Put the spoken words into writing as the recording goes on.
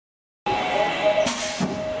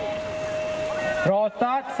Bra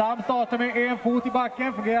start. Sam startar med en fot i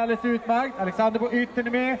backen. Fungerar alldeles utmärkt. Alexander på yttern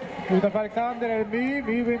är med. Utanför Alexander är det My.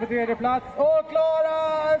 My går in på tredje plats. Och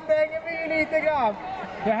Klara stänger My lite grann.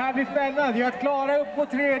 Det här blir spännande. Jag Klara upp på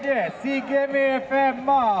tredje. Sigge med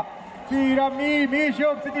femma. 4 My. My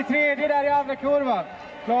kör upp sig till tredje där i andra kurvan.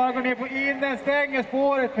 Klara går ner på innen. Stänger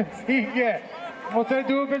spåret för Sigge. Och så är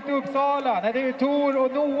det dubbelt Uppsala. Nej, det är Tor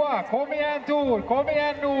och Noah. Kom igen Tor. Kom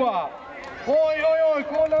igen Noah. Oj, oj, oj,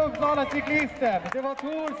 kolla Uppsala cyklisten. Det var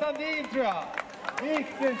Tor Sandin tror jag.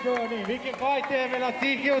 Vilken körning, vilken fight det är mellan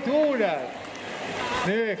Sigge och Tor där.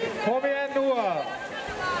 Snyggt, kom igen Noah.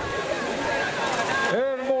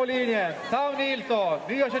 Över mållinjen, Sam Nilsson.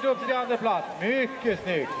 Vi har kört upp till andra plats. Mycket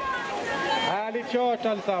snyggt. Härligt kört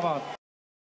allesammans.